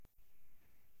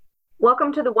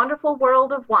Welcome to the wonderful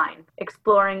world of wine,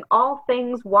 exploring all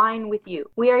things wine with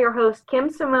you. We are your hosts, Kim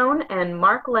Simone and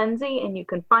Mark Lindsay, and you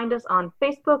can find us on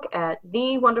Facebook at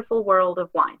The Wonderful World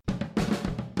of Wine.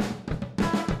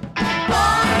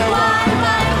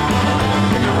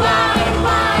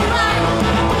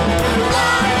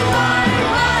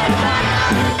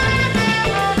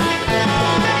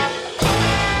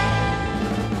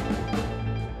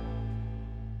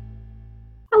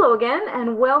 Hello again,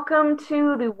 and welcome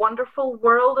to the wonderful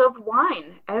world of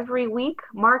wine. Every week,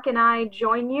 Mark and I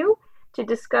join you to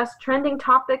discuss trending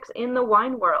topics in the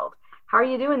wine world. How are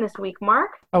you doing this week,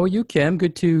 Mark? How are you, Kim?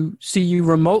 Good to see you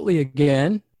remotely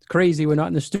again. It's crazy we're not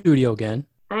in the studio again.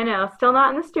 I know, still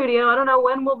not in the studio. I don't know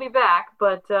when we'll be back,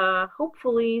 but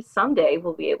hopefully someday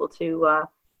we'll be able to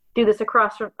do this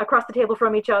across the table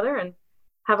from each other and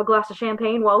have a glass of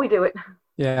champagne while we do it.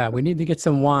 Yeah, we need to get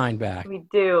some wine back. We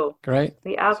do. Right?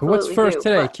 We absolutely do. So what's first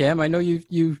today, Kim? I know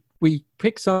we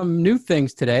picked some new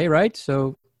things today, right?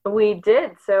 So we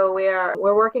did. So we're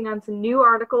working on some new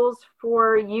articles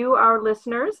for you, our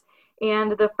listeners.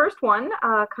 And the first one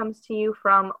comes to you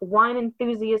from Wine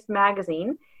Enthusiast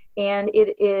magazine. And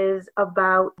it is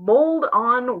about mold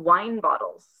on wine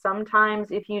bottles. Sometimes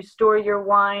if you store your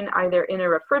wine either in a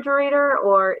refrigerator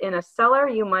or in a cellar,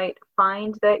 you might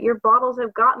find that your bottles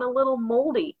have gotten a little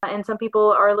moldy. And some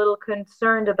people are a little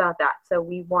concerned about that. So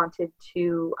we wanted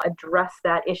to address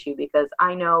that issue because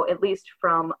I know, at least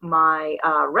from my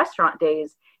restaurant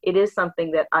days, it is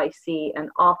something that I see an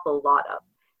awful lot of.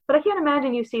 But I can't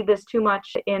imagine you see this too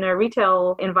much in a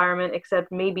retail environment,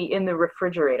 except maybe in the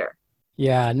refrigerator.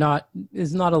 Yeah,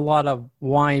 there's not a lot of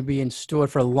wine being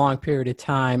stored for a long period of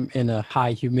time in a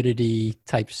high humidity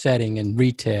type setting in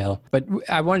retail. But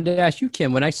I wanted to ask you,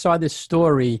 Kim, when I saw this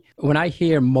story, when I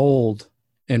hear mold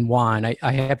in wine,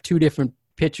 I have two different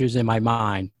pictures in my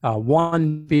mind.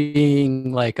 One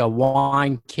being like a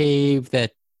wine cave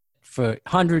that for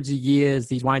hundreds of years,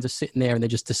 these wines are sitting there and they're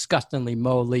just disgustingly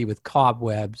moldy with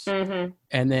cobwebs. Mm-hmm.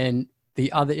 And then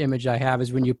the other image I have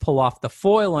is when you pull off the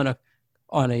foil on a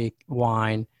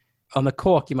wine, on the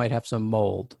cork, you might have some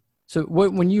mold. So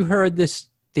when you heard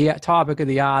the topic of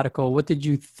the article, what did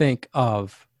you think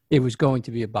of it was going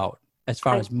to be about as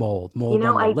far as mold? Mold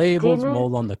on the labels,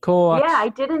 mold on the corks? Yeah, I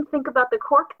didn't think about the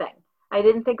cork thing. I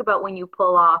didn't think about when you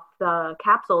pull off the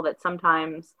capsule that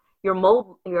sometimes your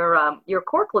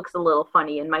cork looks a little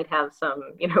funny and might have some,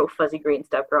 fuzzy green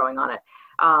stuff growing on it.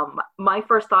 My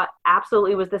first thought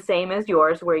absolutely was the same as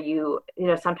yours, where you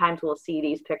sometimes we'll see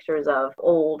these pictures of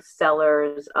old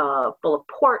cellars full of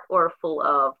port or full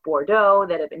of Bordeaux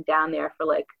that have been down there for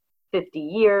like 50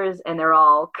 years, and they're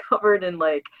all covered in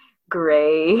like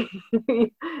gray,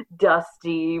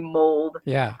 dusty mold.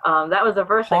 Yeah. That was the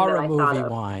first thing that I thought of. Horror movie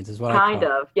wines is what kind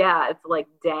of. Yeah, it's like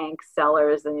dank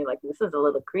cellars, and you're like, this is a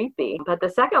little creepy. But the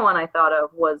second one I thought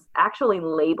of was actually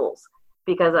labels,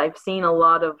 because I've seen a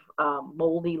lot of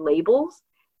moldy labels,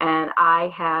 and I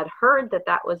had heard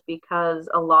that was because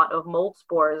a lot of mold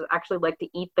spores actually like to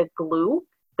eat the glue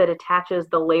that attaches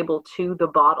the label to the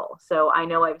bottle. So I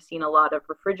know I've seen a lot of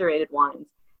refrigerated wines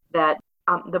that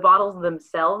the bottles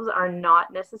themselves are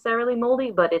not necessarily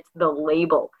moldy, but it's the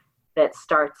label that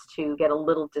starts to get a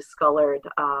little discolored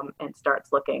and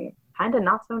starts looking kind of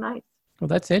not so nice. Well,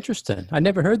 that's interesting. I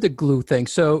never heard the glue thing.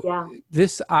 So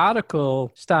This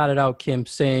article started out, Kim,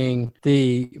 saying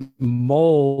the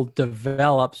mold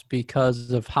develops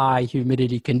because of high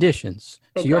humidity conditions.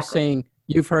 Exactly. So you're saying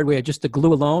you've heard where just the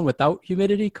glue alone without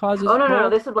humidity causes mold? No.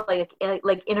 This is like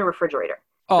in a refrigerator.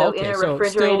 Oh, so okay. In a so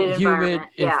refrigerated still environment,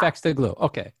 humid affects the glue.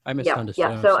 Okay, I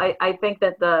misunderstood. Yeah. So I think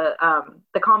that the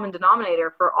common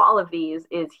denominator for all of these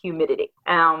is humidity,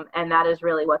 and that is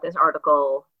really what this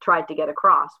article tried to get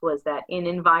across, was that in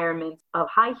environments of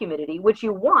high humidity, which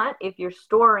you want if you're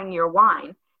storing your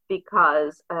wine,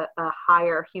 because a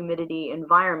higher humidity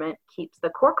environment keeps the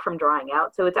cork from drying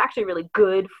out. So it's actually really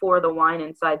good for the wine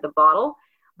inside the bottle,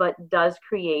 but does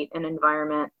create an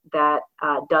environment that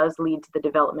does lead to the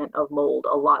development of mold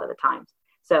a lot of the times.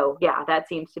 So yeah, that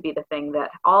seems to be the thing that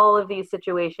all of these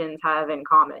situations have in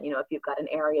common. If you've got an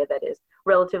area that is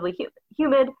relatively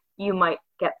humid, you might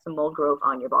get some mold growth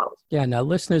on your bottles. Yeah, now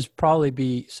listeners probably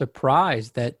be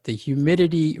surprised that the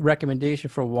humidity recommendation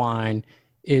for wine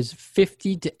is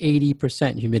 50 to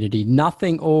 80% humidity,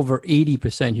 nothing over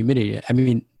 80% humidity. I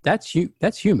mean, that's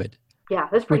humid. Yeah,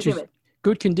 that's pretty humid.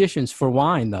 Good conditions for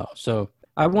wine, though. So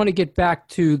I want to get back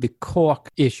to the cork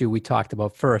issue we talked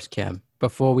about first, Kim,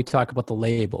 before we talk about the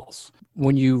labels.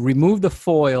 When you remove the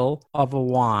foil of a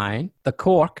wine, the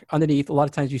cork underneath, a lot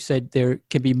of times you said there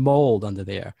can be mold under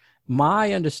there.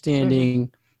 My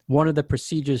understanding, one of the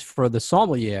procedures for the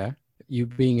sommelier, you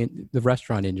being in the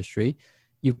restaurant industry,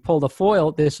 you pull the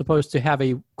foil, they're supposed to have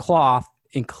a cloth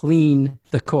and clean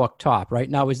the cork top, right?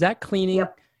 Now, is that cleaning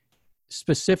Yep.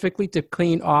 specifically to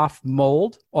clean off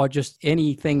mold or just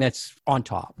anything that's on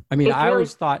top? I mean, It's I really,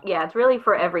 always thought, yeah, it's really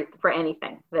for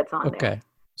anything that's on there. okay.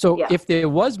 So Yeah. if there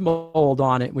was mold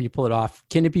on it when you pull it off,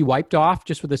 can it be wiped off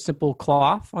just with a simple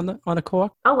cloth on a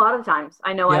cork? A lot of times.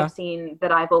 I know Yeah. I've seen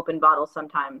that I've opened bottles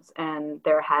sometimes and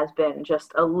there has been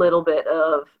just a little bit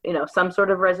of, some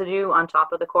sort of residue on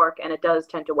top of the cork, and it does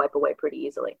tend to wipe away pretty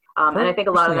easily. And I think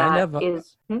a lot of that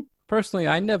is... Personally,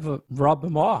 I never rub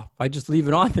them off. I just leave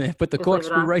it on there, put the cork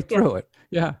screw right through it.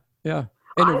 Yeah, yeah.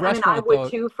 In a restaurant, I would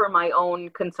too for my own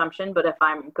consumption, but if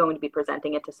I'm going to be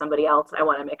presenting it to somebody else, I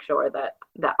want to make sure that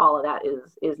all of that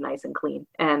is nice and clean.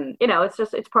 And,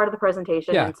 it's part of the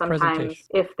presentation. Yeah, and sometimes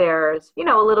if there's, a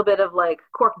little bit of like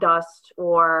cork dust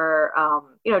or,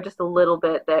 just a little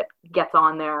bit that gets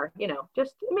on there,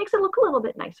 just it makes it look a little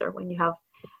bit nicer when you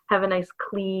have a nice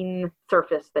clean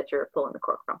surface that you're pulling the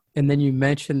cork from. And then you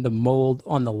mentioned the mold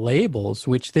on the labels,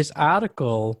 which this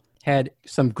article had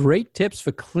some great tips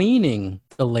for cleaning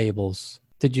the labels.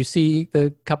 Did you see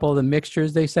the couple of the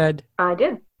mixtures they said? I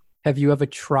did. Have you ever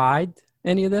tried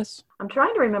any of this? I'm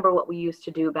trying to remember what we used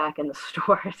to do back in the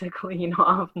store to clean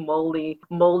off moldy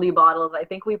bottles. I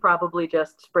think we probably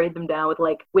just sprayed them down with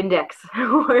like Windex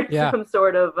or some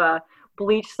sort of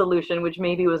bleach solution, which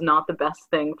maybe was not the best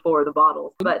thing for the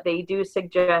bottles. But they do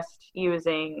suggest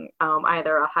using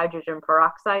either a hydrogen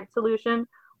peroxide solution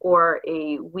or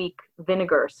a weak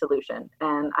vinegar solution.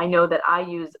 And I know that I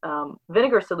use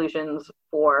vinegar solutions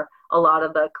for a lot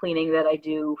of the cleaning that I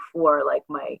do for like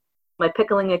my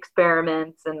pickling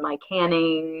experiments and my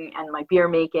canning and my beer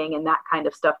making and that kind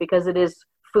of stuff, because it is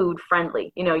food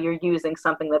friendly. You're using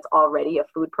something that's already a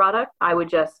food product. I would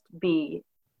just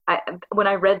when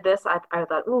I read this, I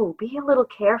thought, ooh, be a little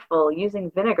careful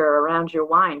using vinegar around your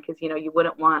wine, because, you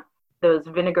wouldn't want those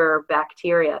vinegar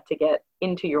bacteria to get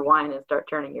into your wine and start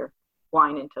turning your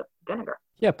wine into vinegar.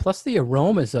 Yeah, plus the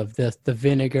aromas of the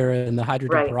vinegar and the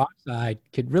hydrogen peroxide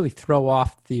could really throw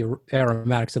off the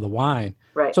aromatics of the wine.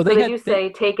 Right. So they say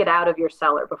take it out of your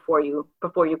cellar before you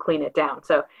clean it down.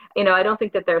 So, I don't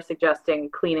think that they're suggesting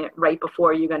clean it right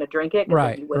before you're going to drink it,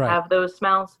 because you would have those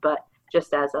smells, but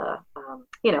just as a,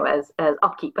 as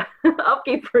upkeep,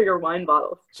 upkeep for your wine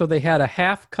bottles. So they had a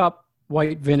half cup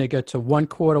white vinegar to 1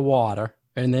 quart of water.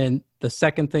 And then the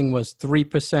second thing was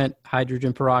 3%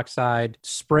 hydrogen peroxide,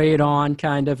 spray it on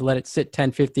kind of, let it sit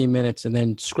 10, 15 minutes and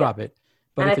then scrub it.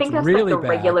 But and if I think it's that's really like the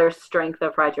regular strength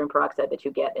of hydrogen peroxide that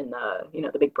you get in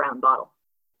the big brown bottle.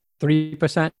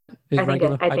 3% is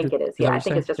regular? I think it is. Yeah, I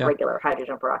think it's just regular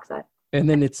hydrogen peroxide. And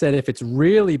then it said if it's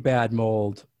really bad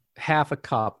mold, half a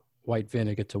cup white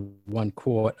vinegar to 1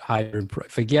 quart hydrogen.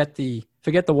 Forget the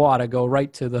water. Go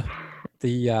right to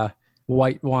the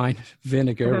white wine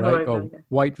vinegar, right?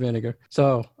 White vinegar.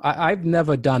 So I've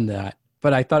never done that,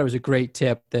 but I thought it was a great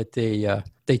tip that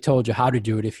they told you how to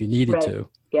do it if you needed to.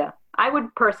 Yeah, I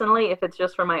would personally, if it's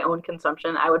just for my own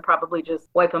consumption, I would probably just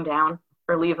wipe them down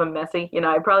or leave them messy.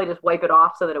 I'd probably just wipe it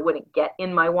off so that it wouldn't get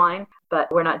in my wine. But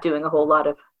we're not doing a whole lot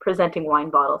of presenting wine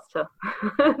bottles to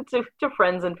to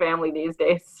friends and family these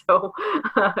days. So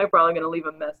I'm probably going to leave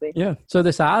them messy. Yeah. So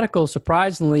this article,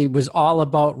 surprisingly, was all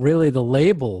about really the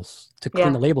labels, to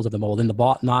clean the labels of the mold in the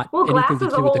bottle, not anything to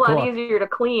do with the cork. Glass is a whole lot easier to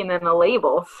clean than a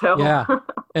label. So yeah.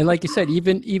 And like you said,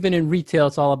 even in retail,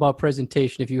 it's all about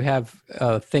presentation. If you have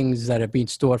things that are being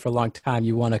stored for a long time,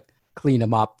 you want to clean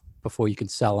them up before you can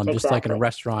sell them, just like in a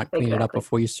restaurant, clean it up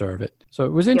before you serve it. So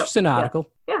it was an interesting article.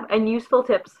 Yeah, and useful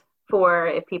tips for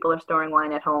if people are storing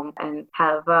wine at home and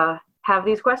have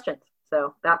these questions.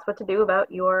 So that's what to do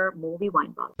about your moldy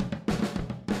wine bottle.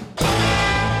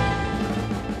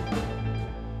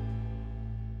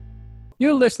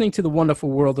 You're listening to The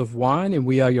Wonderful World of Wine, and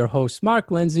we are your hosts,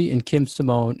 Mark Lindsay and Kim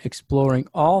Simone, exploring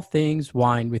all things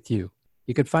wine with you.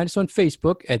 You can find us on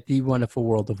Facebook at The Wonderful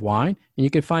World of Wine, and you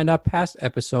can find our past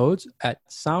episodes at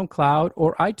SoundCloud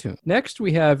or iTunes. Next,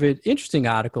 we have an interesting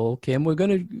article, Kim. We're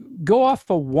going to go off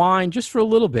of wine just for a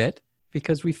little bit,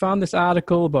 because we found this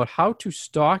article about how to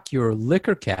stock your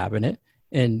liquor cabinet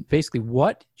and basically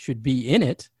what should be in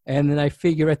it. And then I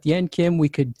figure at the end, Kim, we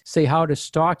could say how to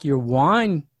stock your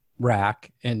wine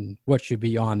rack and what should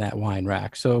be on that wine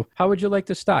rack. So how would you like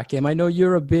to stock, Kim? I know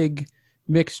you're a big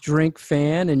mixed drink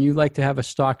fan and you like to have a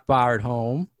stocked bar at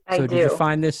home. So did you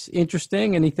find this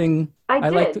interesting? Anything? I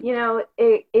did.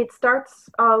 It starts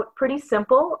out pretty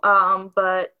simple,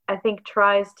 but I think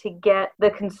tries to get the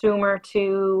consumer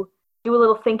to do a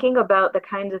little thinking about the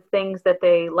kinds of things that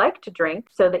they like to drink,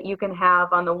 so that you can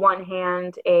have, on the one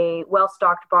hand, a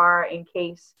well-stocked bar in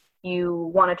case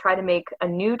you want to try to make a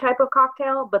new type of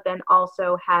cocktail, but then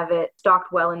also have it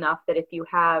stocked well enough that if you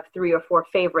have 3 or 4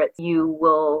 favorites, you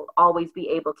will always be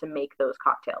able to make those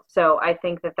cocktails. So I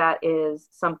think that that is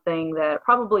something that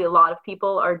probably a lot of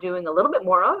people are doing a little bit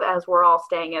more of as we're all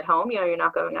staying at home. You're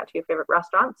not going out to your favorite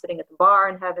restaurant, sitting at the bar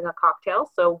and having a cocktail.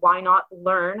 So why not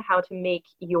learn how to make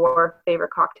your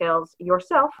favorite cocktails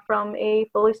yourself from a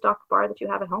fully stocked bar that you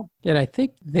have at home? And I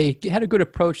think they had a good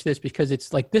approach to this because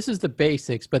it's like, this is the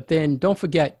basics, but then don't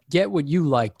forget, get what you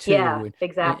like too. Yeah,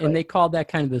 exactly. And they call that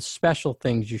kind of the special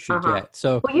things you should get.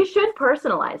 So, well, you should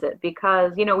personalize it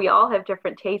because, we all have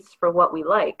different tastes for what we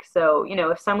like. So,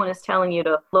 if someone is telling you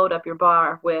to load up your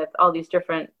bar with all these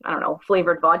different,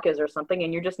 flavored vodkas or something,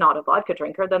 and you're just not a vodka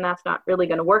drinker, then that's not really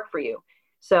going to work for you.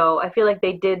 So I feel like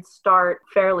they did start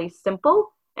fairly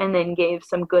simple and then gave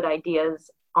some good ideas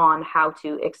on how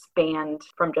to expand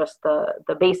from just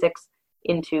the basics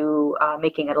into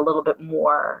making it a little bit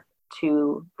more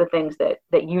to the things that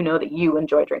you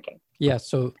enjoy drinking. Yeah,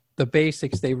 so the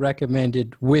basics, they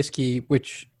recommended whiskey,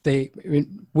 which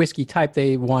whiskey type,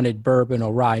 they wanted bourbon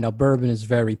or rye. Now, bourbon is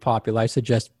very popular. I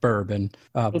suggest bourbon.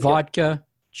 Vodka,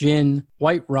 gin,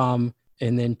 white rum,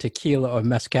 and then tequila or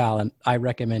mezcal. And I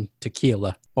recommend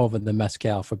tequila over the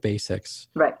mezcal for basics.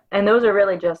 Right. And those are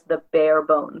really just the bare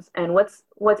bones. And what's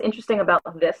interesting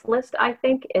about this list, I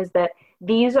think, is that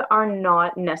these are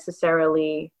not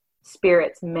necessarily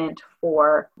spirits meant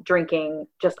for drinking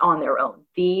just on their own.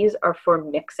 These are for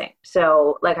mixing.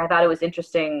 So I thought it was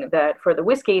interesting that for the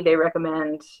whiskey, they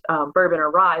recommend bourbon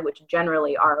or rye, which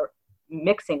generally are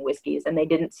mixing whiskeys. And they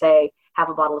didn't say have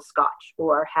a bottle of scotch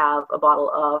or have a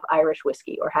bottle of Irish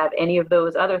whiskey or have any of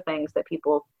those other things that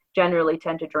people generally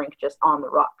tend to drink just on the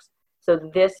rocks. So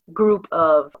this group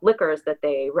of liquors that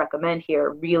they recommend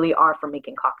here really are for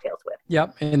making cocktails with.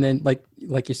 Yep. And then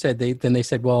like you said, they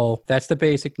said, well, that's the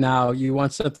basic. Now you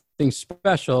want something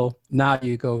special. Now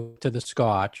you go to the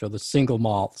scotch or the single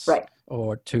malts. Right.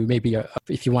 Or to maybe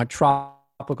if you want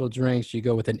tropical drinks, you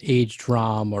go with an aged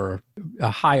rum or a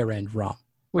higher end rum,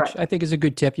 which right. I think is a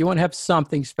good tip. You want to have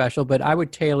something special, but I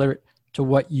would tailor it to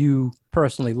what you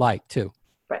personally like too.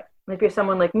 If you're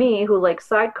someone like me who likes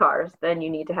sidecars, then you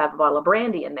need to have a bottle of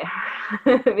brandy in there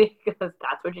because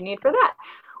that's what you need for that.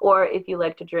 Or if you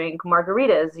like to drink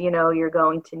margaritas, you're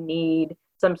going to need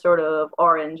some sort of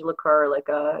orange liqueur like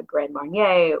a Grand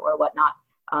Marnier or whatnot.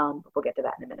 But we'll get to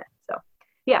that in a minute.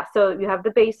 So you have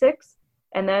the basics,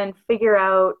 and then figure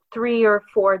out 3 or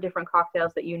 4 different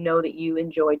cocktails that that you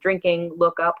enjoy drinking.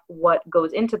 Look up what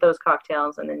goes into those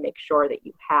cocktails and then make sure that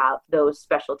you have those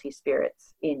specialty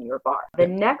spirits in your bar. The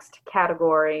next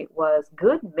category was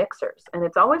good mixers. And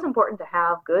it's always important to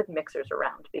have good mixers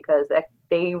around because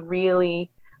they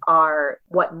really are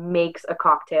what makes a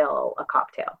cocktail a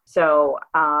cocktail. So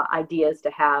ideas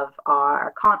to have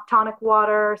are tonic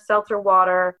water, seltzer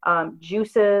water,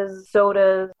 juices,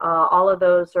 sodas, all of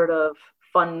those sort of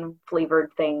fun flavored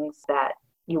things that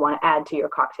you want to add to your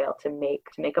cocktail to make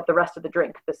up the rest of the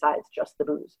drink besides just the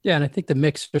booze. Yeah, and I think the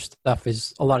mixer stuff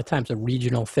is a lot of times a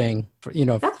regional thing.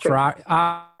 That's for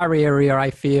our area,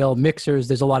 I feel mixers,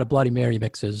 there's a lot of Bloody Mary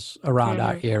mixers around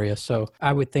our area. So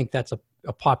I would think that's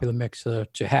a popular mixer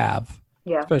to have,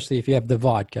 especially if you have the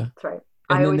vodka. That's right. And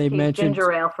I then always they mentioned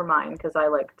ginger ale for mine because I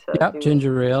like to do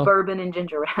ginger ale, bourbon and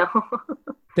ginger ale.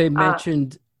 They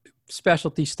mentioned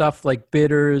specialty stuff like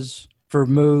bitters,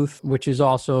 vermouth, which is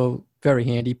also very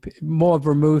handy. More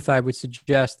vermouth, I would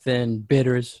suggest, than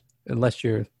bitters, unless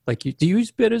you're do you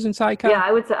use bitters in sidecar? Yeah,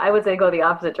 I would say go the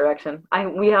opposite direction.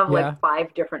 We have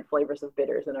 5 different flavors of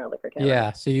bitters in our liquor cabinet.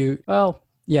 Yeah, so you're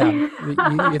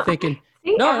thinking,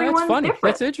 See, no, that's funny. Different.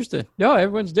 That's interesting. No,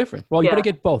 everyone's different. Well, you got to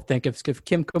get both. Think if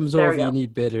Kim comes over, you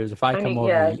need bitters. If I come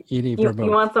over, you need vermouth.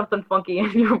 You want something funky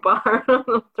in your bar,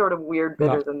 sort of weird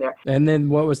bitters in there. And then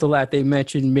what was the last? They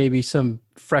mentioned maybe some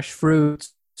fresh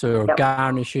fruits or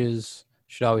garnishes.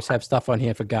 Should always have stuff on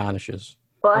hand for garnishes.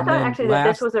 Well, I thought actually that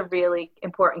this was a really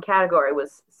important category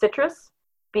was citrus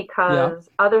because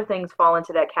other things fall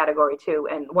into that category too.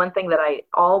 And one thing that I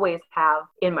always have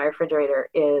in my refrigerator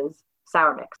is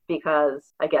sour mix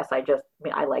because I guess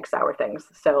I like sour things.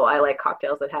 So I like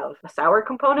cocktails that have a sour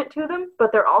component to them,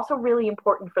 but they're also really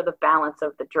important for the balance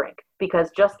of the drink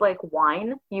because just like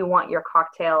wine, you want your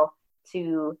cocktail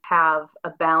to have a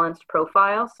balanced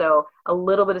profile. So a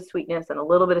little bit of sweetness and a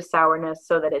little bit of sourness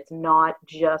so that it's not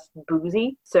just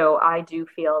boozy. So I do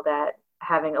feel that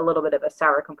having a little bit of a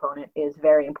sour component is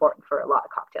very important for a lot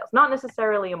of cocktails. Not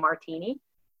necessarily a martini,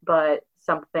 but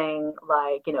something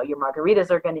like, your margaritas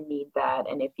are going to need that.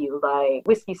 And if you like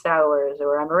whiskey sours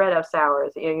or amaretto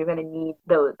sours, you're going to need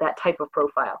that type of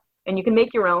profile. And you can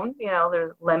make your own.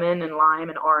 There's lemon and lime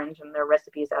and orange, and there are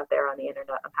recipes out there on the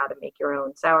internet of how to make your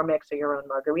own sour mix or your own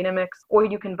margarita mix, or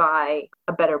you can buy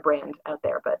a better brand out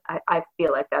there. But I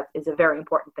feel like that is a very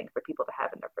important thing for people to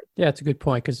have in their fridge. Yeah, it's a good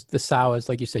point, because the sours,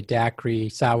 like you said, daiquiri,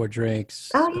 sour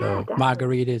drinks,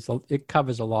 margaritas, it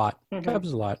covers a lot. Mm-hmm. It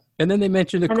covers a lot. And then they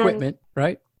mentioned equipment,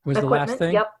 right? Was the last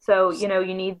thing? Yep. So,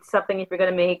 you need something, if you're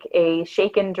going to make a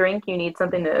shaken drink, you need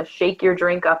something to shake your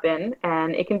drink up in.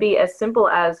 And it can be as simple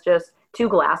as just 2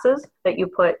 glasses that you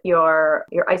put your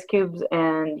ice cubes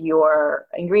and your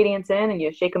ingredients in, and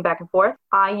you shake them back and forth.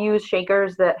 I use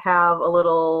shakers that have a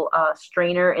little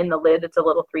strainer in the lid. It's a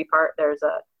little 3-part.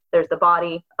 There's the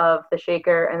body of the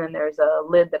shaker, and then there's a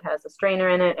lid that has a strainer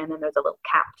in it, and then there's a little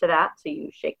cap to that, so you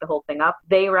shake the whole thing up.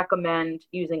 They recommend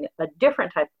using a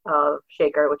different type of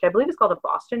shaker, which I believe is called a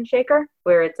Boston shaker,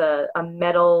 where it's a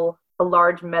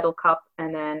large metal cup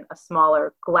and then a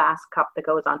smaller glass cup that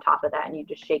goes on top of that, and you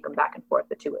just shake them back and forth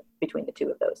between the 2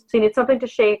 of those. So you need something to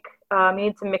shake. You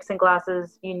need some mixing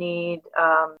glasses. You need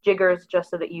jiggers,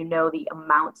 just so that you know the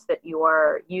amounts that you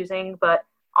are using. But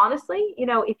honestly,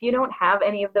 if you don't have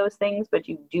any of those things, but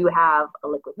you do have a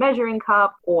liquid measuring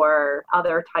cup or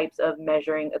other types of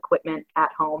measuring equipment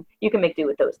at home, you can make do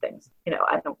with those things.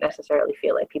 I don't necessarily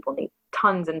feel like people need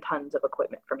tons and tons of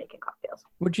equipment for making cocktails.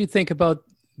 What do you think about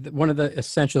one of the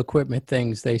essential equipment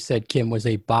things they said, Kim, was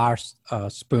a bar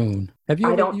spoon? Have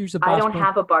you ever used a bar spoon? I don't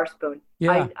have a bar spoon.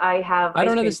 Yeah. I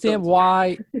don't understand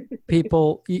why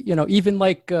people, even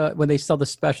like when they sell the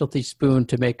specialty spoon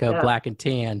to make a black and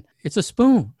tan, it's a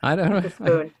spoon. I don't know. It's a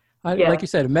spoon. Like you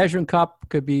said, a measuring cup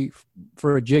could be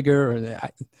for a jigger.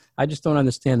 I just don't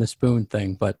understand the spoon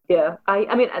thing. But yeah,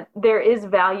 I mean, there is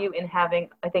value in having,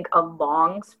 I think, a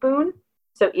long spoon.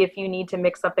 So if you need to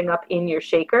mix something up in your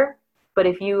shaker, but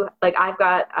if you, like, I've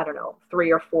got,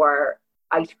 3 or 4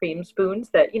 ice cream spoons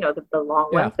that, the long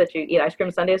ones that you eat ice cream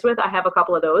sundaes with. I have a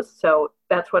couple of those. So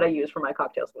that's what I use for my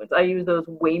cocktail spoons. I use those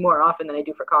way more often than I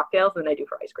do for cocktails than I do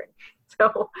for ice cream.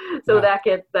 So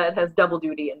that has double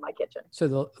duty in my kitchen.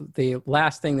 So the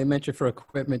last thing they mentioned for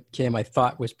equipment, Kim, I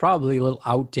thought was probably a little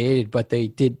outdated, but they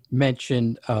did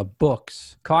mention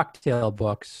books, cocktail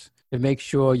books, to make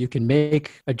sure you can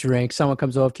make a drink. Someone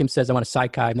comes over, Kim says, I want a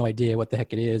sidecar. I have no idea what the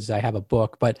heck it is. I have a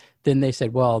book. But then they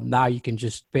said, well, now you can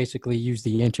just basically use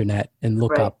the internet and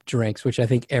look up drinks, which I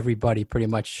think everybody pretty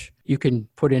much, you can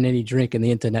put in any drink in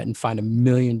the internet and find a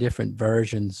million different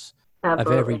versions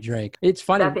of every drink. It's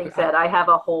funny. That being said, I have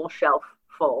a whole shelf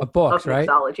full of books, of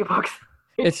mixology books.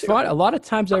 It's fun. A lot of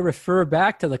times I refer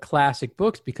back to the classic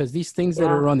books because these things that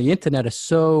are on the internet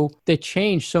they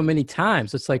change so many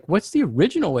times. It's like, what's the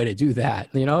original way to do that?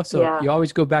 So you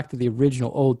always go back to the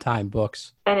original old time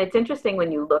books. And it's interesting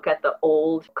when you look at the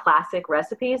old classic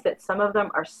recipes that some of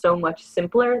them are so much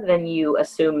simpler than you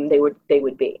assume they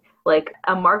would be. Like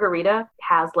a margarita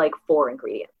has like 4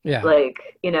 ingredients. Yeah. Like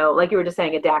you were just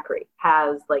saying, a daiquiri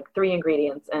has like 3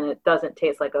 ingredients and it doesn't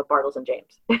taste like a Bartles and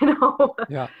James,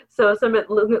 Yeah. So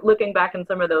looking back in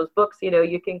some of those books,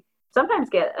 you can sometimes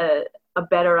get a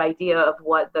better idea of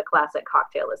what the classic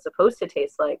cocktail is supposed to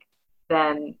taste like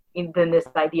than this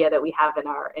idea that we have in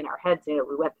our heads.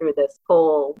 We went through this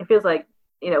whole, it feels like,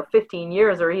 15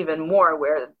 years or even more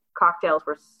where cocktails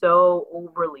were so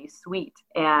overly sweet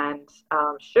and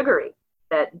sugary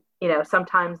that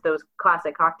sometimes those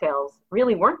classic cocktails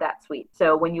really weren't that sweet.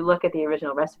 So when you look at the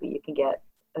original recipe, you can get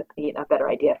a better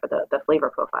idea for the flavor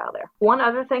profile there. One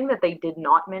other thing that they did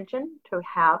not mention to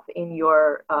have in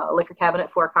your liquor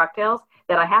cabinet for cocktails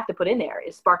that I have to put in there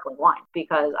is sparkling wine,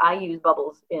 because I use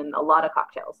bubbles in a lot of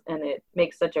cocktails and it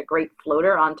makes such a great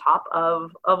floater on top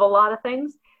of a lot of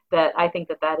things, that I think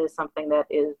that is something that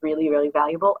is really, really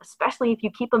valuable, especially if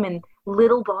you keep them in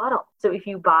little bottles. So if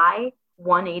you buy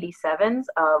 187s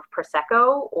of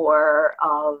Prosecco or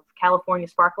of California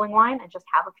sparkling wine and just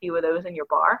have a few of those in your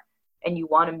bar, and you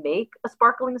want to make a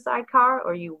sparkling sidecar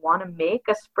or you want to make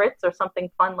a spritz or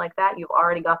something fun like that, you've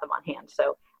already got them on hand.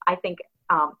 So I think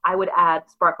I would add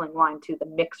sparkling wine to the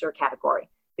mixer category,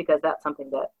 because that's something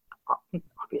that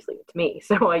obviously it's me.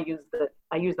 So I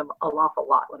use them an awful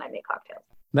lot when I make cocktails.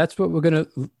 That's what we're going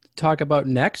to talk about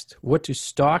next, what to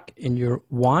stock in your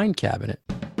wine cabinet.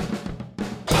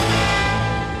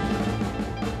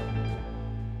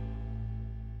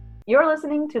 You're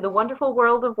listening to The Wonderful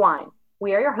World of Wine.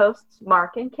 We are your hosts,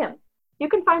 Mark and Kim. You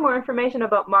can find more information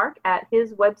about Mark at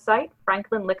his website,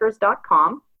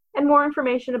 franklinliquors.com. and more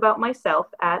information about myself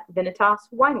at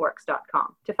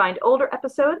vinitaswineworks.com. To find older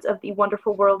episodes of The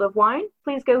Wonderful World of Wine,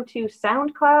 please go to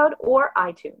SoundCloud or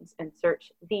iTunes and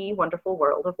search The Wonderful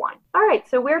World of Wine. All right,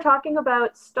 so we're talking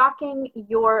about stocking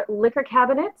your liquor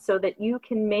cabinet so that you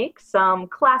can make some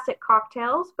classic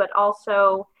cocktails, but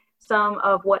also some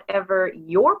of whatever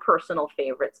your personal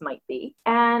favorites might be.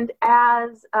 And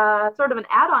as sort of an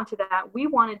add-on to that, we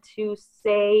wanted to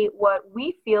say what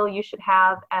we feel you should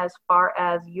have as far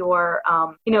as your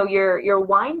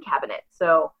wine cabinet.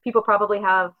 So people probably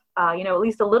have at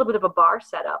least a little bit of a bar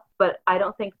set up, but I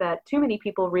don't think that too many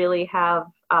people really have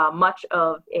much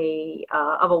of a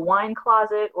wine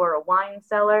closet or a wine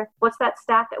cellar. What's that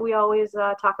stat that we always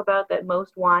talk about, that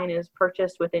most wine is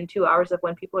purchased within 2 hours of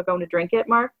when people are going to drink it,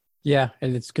 Mark? Yeah,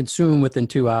 and it's consumed within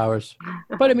 2 hours.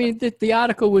 But I mean, the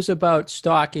article was about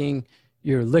stocking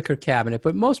your liquor cabinet,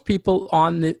 but most people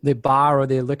on the bar or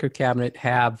their liquor cabinet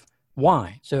have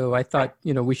wine. So I thought,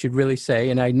 we should really say,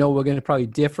 and I know we're going to probably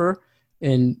differ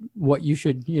in what you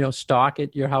should, stock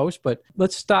at your house, but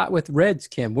let's start with reds,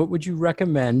 Kim. What would you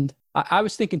recommend? I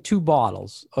was thinking 2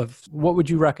 bottles of, what would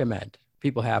you recommend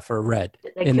people have for a red?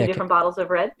 Like 2 different bottles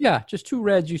of red? Yeah, just 2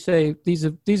 reds. You say these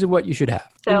are what you should have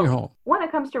in your home. When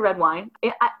it comes to red wine,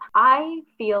 I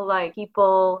feel like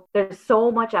there's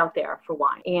so much out there for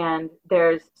wine, and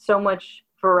there's so much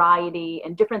variety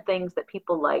and different things that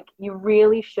people like. You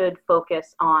really should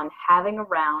focus on having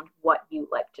around what you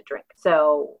like to drink.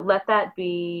 So let that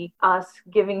be us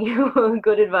giving you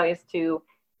good advice to,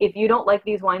 if you don't like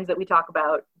these wines that we talk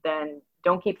about, then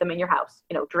don't keep them in your house.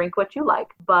 Drink what you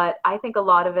like. But I think a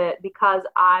lot of it, because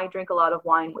I drink a lot of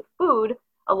wine with food,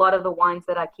 a lot of the wines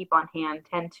that I keep on hand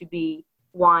tend to be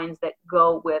wines that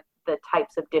go with the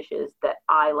types of dishes that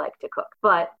I like to cook.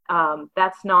 But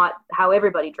that's not how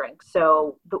everybody drinks.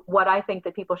 So what I think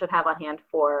that people should have on hand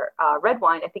for red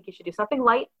wine, I think you should do something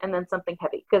light and then something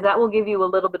heavy, because that will give you a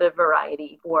little bit of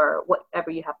variety for whatever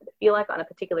you happen to feel like on a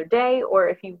particular day, or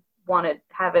if you want to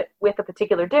have it with a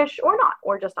particular dish or not,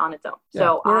 or just on its own. Yeah,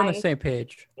 so we're on the same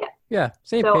page. Yeah,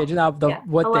 same page. Now,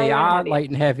 what they are, light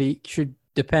and heavy, should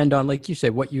depend on, like you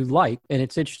said, what you like. And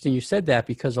it's interesting you said that,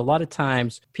 because a lot of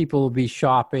times people will be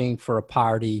shopping for a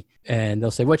party and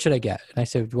they'll say, what should I get? And I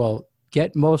said, well,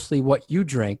 get mostly what you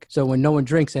drink. So when no one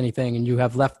drinks anything and you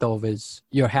have leftovers,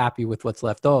 you're happy with what's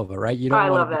left over, right? I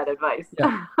love that advice.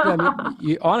 Yeah. I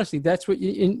mean, honestly, that's what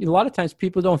a lot of times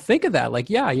people don't think of that. Like,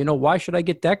 why should I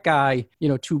get that guy,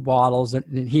 2 bottles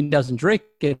and he doesn't drink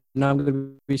it and I'm going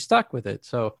to be stuck with it.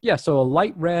 So so a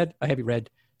light red, a heavy red.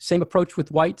 Same approach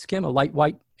with whites, Kim, a light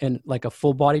white and like a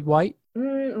full-bodied white?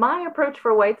 My approach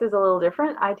for whites is a little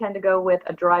different. I tend to go with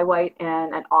a dry white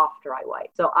and an off-dry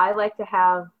white. So I like to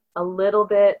have a little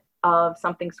bit of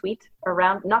something sweet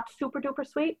around, not super duper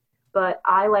sweet, but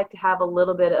I like to have a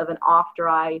little bit of an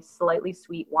off-dry, slightly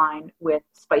sweet wine with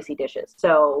spicy dishes.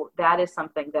 So that is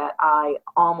something that I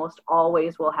almost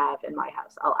always will have in my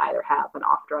house. I'll either have an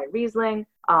off-dry Riesling,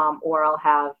 or I'll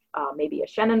have maybe a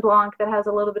Chenin Blanc that has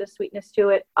a little bit of sweetness to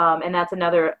it. And that's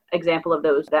another example of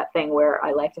that thing where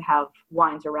I like to have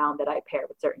wines around that I pair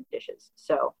with certain dishes.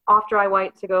 So off-dry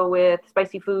white to go with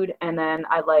spicy food, and then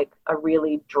I like a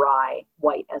really dry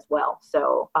white as well.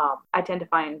 So I tend to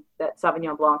find that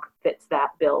Sauvignon Blanc fits that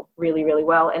bill really, really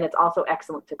well, and it's also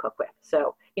excellent to cook with.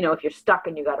 So, if you're stuck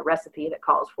and you got a recipe that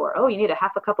calls for, you need a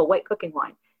half a cup of white cooking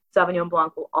wine, Sauvignon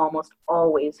Blanc will almost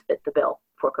always fit the bill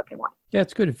for cooking wine. Yeah,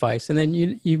 it's good advice. And then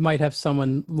you might have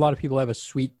a lot of people have a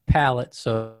sweet palate,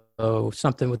 so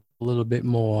something with a little bit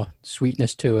more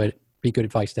sweetness to it be good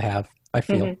advice to have, I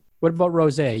feel. Mm-hmm. What about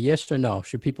rosé? Yes or no?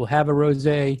 Should people have a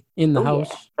rosé in the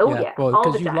house? Yeah. Well,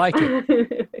 because you like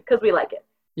it. Because we like it.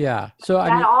 Yeah. So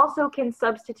that also can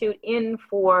substitute in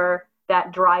for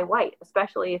that dry white,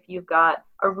 especially if you've got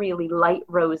a really light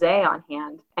rosé on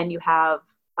hand and you have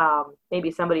maybe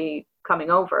somebody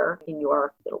coming over in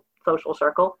your little social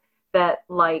circle that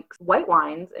likes white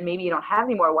wines, and maybe you don't have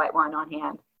any more white wine on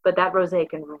hand, but that rosé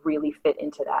can really fit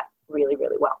into that really,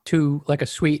 really well. Two, like a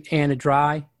sweet and a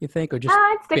dry, you think, or just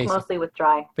I'd stick basic? Mostly with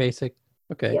dry. Basic.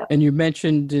 Okay. Yep. And you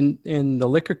mentioned in the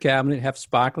liquor cabinet have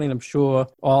sparkling, I'm sure,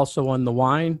 also on the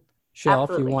wine shelf.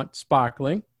 Absolutely. You want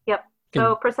sparkling. Yep.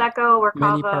 So Prosecco or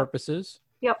Cava. Many purposes.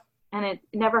 Yep. And it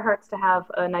never hurts to have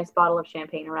a nice bottle of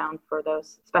champagne around for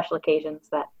those special occasions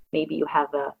that maybe you have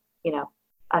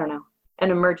an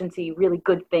emergency, really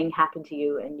good thing happen to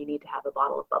you and you need to have a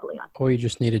bottle of bubbly on. Or you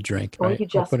just need a drink, or right? You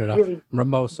just Open it up. Really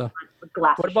Mimosa.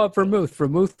 What about vermouth?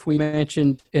 Vermouth we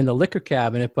mentioned in the liquor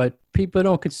cabinet, but people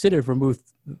don't consider vermouth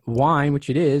wine,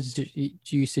 which it is. Do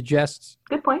you suggest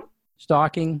Good point.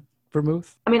 Stocking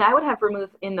vermouth? I mean, I would have vermouth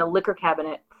in the liquor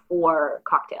cabinet for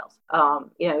cocktails.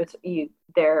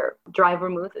 Their dry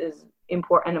vermouth is an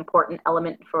important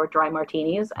element for dry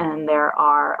martinis, and there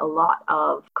are a lot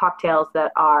of cocktails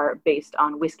that are based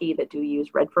on whiskey that do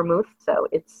use red vermouth. So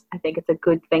I think it's a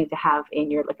good thing to have in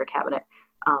your liquor cabinet,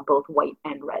 both white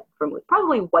and red vermouth.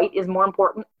 Probably white is more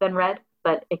important than red,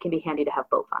 but it can be handy to have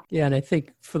both on. Yeah, and I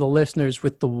think for the listeners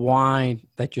with the wine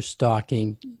that you're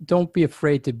stocking, don't be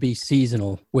afraid to be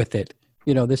seasonal with it.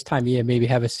 This time of year, maybe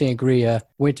have a sangria.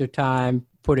 Wintertime,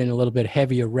 put in a little bit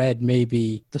heavier red,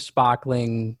 maybe the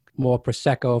sparkling, more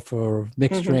Prosecco for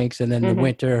mixed drinks, and then the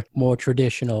winter, more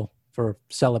traditional for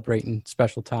celebrating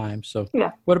special times. So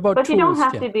what about But tools, you don't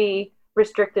have Kim? to be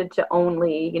restricted to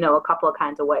only, a couple of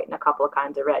kinds of white and a couple of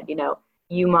kinds of red.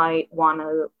 You might want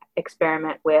to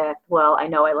experiment with, well, I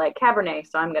know I like Cabernet,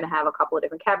 so I'm going to have a couple of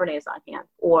different Cabernets on hand.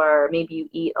 Or maybe you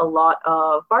eat a lot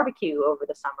of barbecue over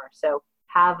the summer, so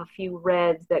have a few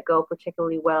reds that go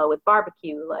particularly well with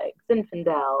barbecue, like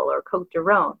Zinfandel or Côte de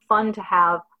Rhône. Fun to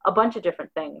have a bunch of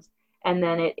different things. And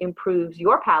then it improves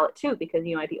your palate too, because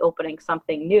you might be opening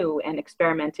something new and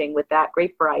experimenting with that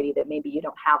grape variety that maybe you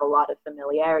don't have a lot of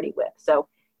familiarity with. So,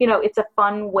 it's a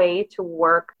fun way to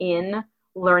work in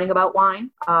learning about wine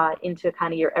into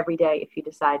kind of your everyday if you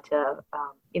decide to,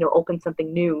 open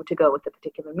something new to go with a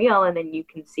particular meal. And then you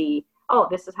can see, oh,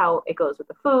 this is how it goes with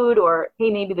the food, or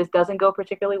hey, maybe this doesn't go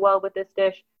particularly well with this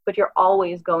dish, but you're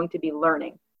always going to be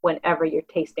learning whenever you're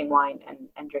tasting wine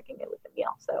and drinking it with a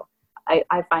meal. So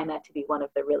I find that to be one of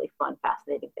the really fun,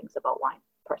 fascinating things about wine,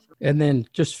 personally. And then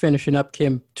just finishing up,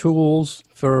 Kim, tools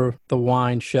for the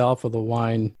wine shelf or the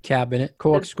wine cabinet,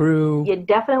 corkscrew. You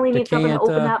definitely need something to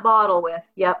open that bottle with.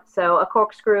 Yep. So a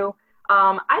corkscrew.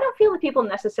 I don't feel that people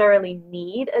necessarily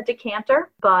need a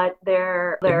decanter, but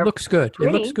it looks good.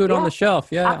 It looks good on the shelf.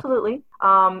 Yeah, absolutely.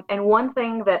 And one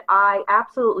thing that I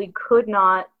absolutely could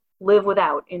not live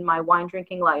without in my wine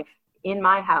drinking life in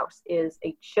my house is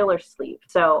a chiller sleeve.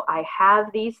 So I have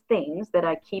these things that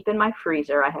I keep in my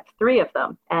freezer. I have 3 of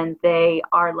them, and they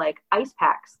are like ice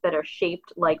packs that are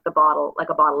shaped like a bottle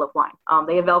of wine.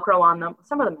 They have Velcro on them.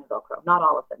 Some of them have Velcro, not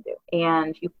all of them do.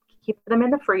 And you keep them in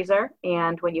the freezer,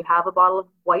 and when you have a bottle of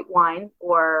white wine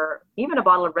or even a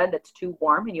bottle of red that's too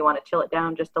warm and you want to chill it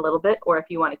down just a little bit, or if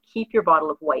you want to keep your bottle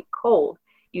of white cold,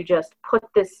 you just put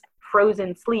this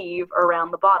frozen sleeve around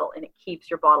the bottle and it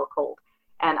keeps your bottle cold.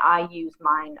 And I use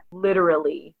mine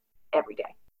literally every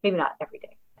day. Maybe not every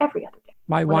day, every other day.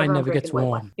 My wine never gets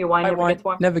warm. Your wine never gets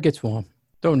warm? Never gets warm.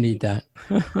 Don't need that.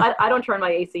 I don't turn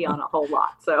my AC on a whole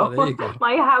lot. So there you go.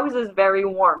 My house is very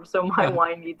warm, so my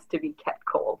wine needs to be kept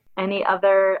cold. Any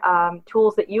other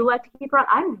tools that you like to keep around?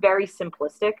 I'm very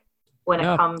simplistic when it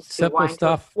comes to simple wine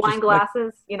stuff. Wine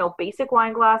glasses, basic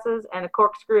wine glasses and a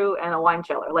corkscrew and a wine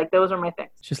chiller. Like those are my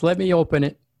things. Just let me open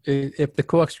it. If the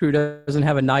corkscrew doesn't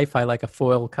have a knife, I like a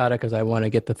foil cutter because I want to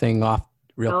get the thing off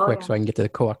real quick so I can get to the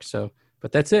cork.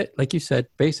 But that's it. Like you said,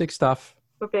 basic stuff.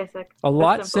 We're basic. A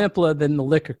lot simpler than the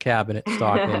liquor cabinet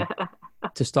stocking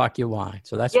to stock your wine.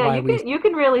 So that's why you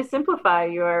can really simplify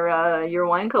your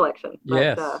wine collection.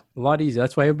 Yes, a lot easier.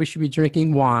 That's why everybody should be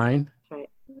drinking wine. That's right.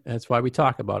 That's why we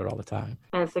talk about it all the time.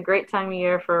 And it's a great time of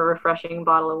year for a refreshing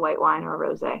bottle of white wine or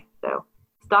rosé. So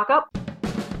stock up.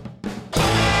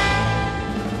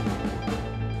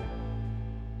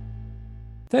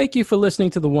 Thank you for listening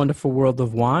to The Wonderful World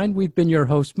of Wine. We've been your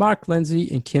hosts, Mark Lindsay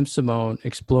and Kim Simone,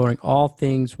 exploring all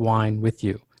things wine with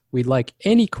you. We'd like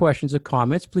any questions or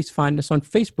comments. Please find us on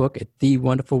Facebook at The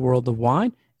Wonderful World of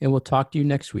Wine, and we'll talk to you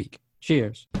next week.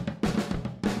 Cheers. Wine,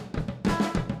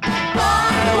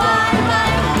 wine, wine.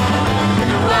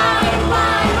 Wine,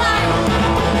 wine, wine.